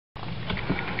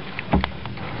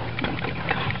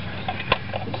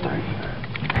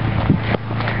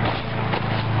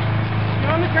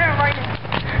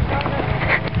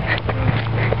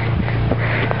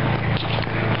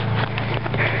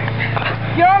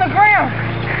on the ground.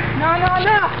 No, no,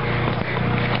 no.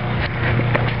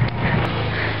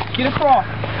 Get across.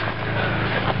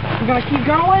 We're gonna keep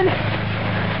going.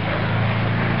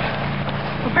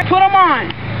 Put them on.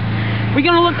 We're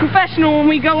gonna look professional when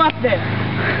we go up there.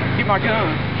 Keep my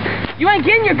gun. You ain't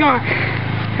getting your gun.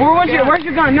 Where's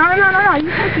your gun? No, no, no, no, no. You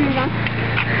can't see your gun.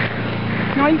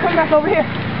 No, you come back over here.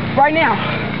 Right now.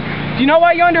 Do you know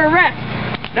why you're under arrest?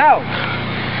 No.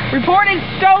 Reported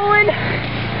stolen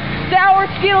sour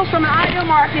Skittles from an Ideal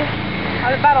Market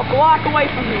about a block away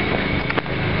from here.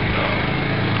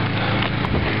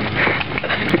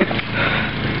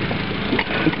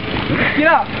 Get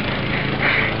up.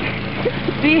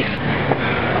 See?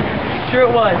 Sure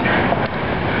it was.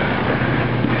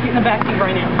 Get in the back seat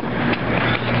right now.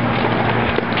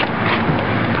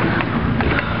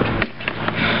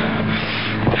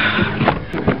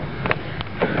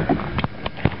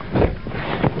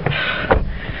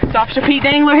 It's Officer Pete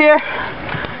Dangler here.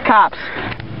 Cops.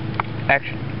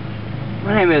 Action.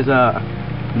 My name is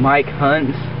Mike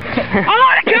Hunts. I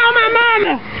want to kill my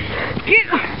mama! Get...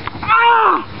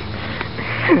 Ah!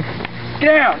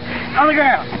 Get down! On the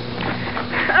ground!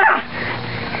 Ah!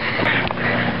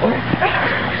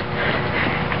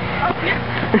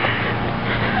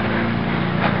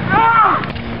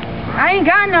 Ah! I ain't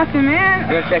got nothing, man.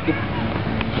 Wait a second.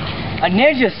 A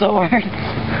ninja sword.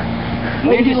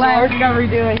 He laughed. We gotta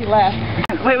redo it. He laughed.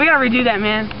 Wait, we gotta redo that,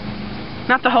 man.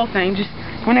 Not the whole thing. Just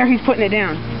whenever he's putting it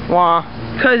down. Why?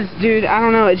 Cause, dude, I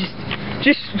don't know. It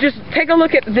just take a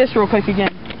look at this real quick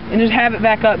again, and just have it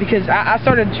back up because I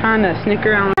started trying to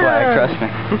snicker on. Trust me.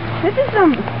 This is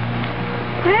some.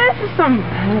 Man, this is some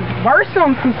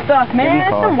worrisome stuff, man. This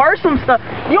is some worrisome stuff.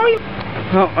 You don't even.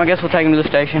 Well, I guess we'll take him to the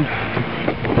station.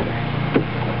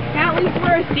 At least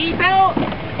wear a seatbelt.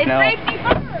 It's No. safety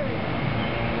first.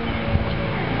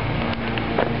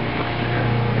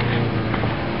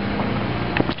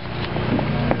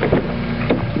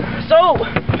 So,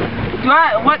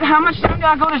 how much time do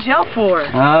I go to jail for?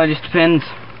 It just depends.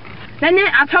 Then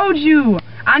I told you,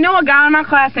 I know a guy in my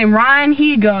class named Ryan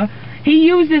Higa. He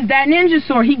uses that ninja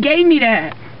sword. He gave me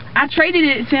that. I traded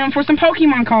it to him for some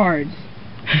Pokemon cards.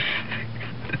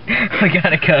 We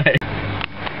gotta cut.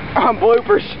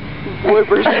 Bloopers.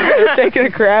 Bloopers. They're taking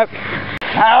a crap.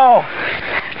 Ow!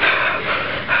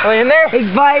 Are you in there?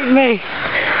 He's biting me.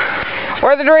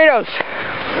 Where are the Doritos?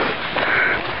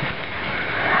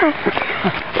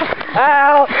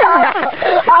 Ow!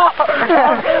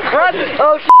 Rusty!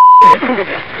 Oh,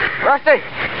 Rusty!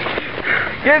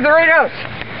 Get the Doritos!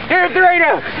 Get the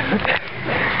Doritos!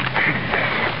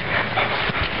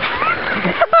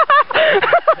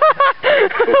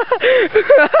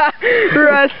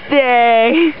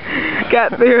 Rusty! Got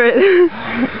through it.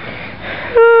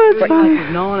 Oh, it's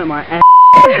fine. gnawing at my ass.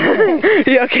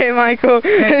 You okay, Michael?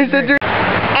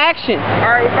 Action!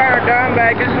 Alright, we found our dime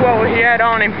bag. This is what he had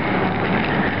on him.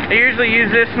 They usually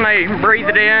use this and they breathe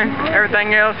it in.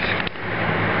 Everything else,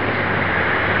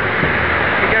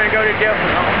 you're gonna go to jail for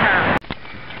a long time.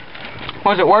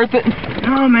 Was it worth it?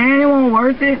 No, man, it wasn't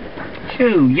worth it.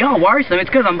 Shoot, y'all worrisome. It's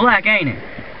because I'm black, ain't it?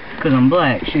 Because I'm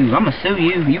black. Shoot, I'm gonna sue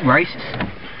you. You racist.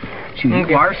 Shoot, you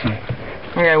worrisome.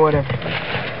 Okay, whatever.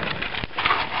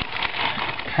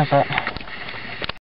 How's that?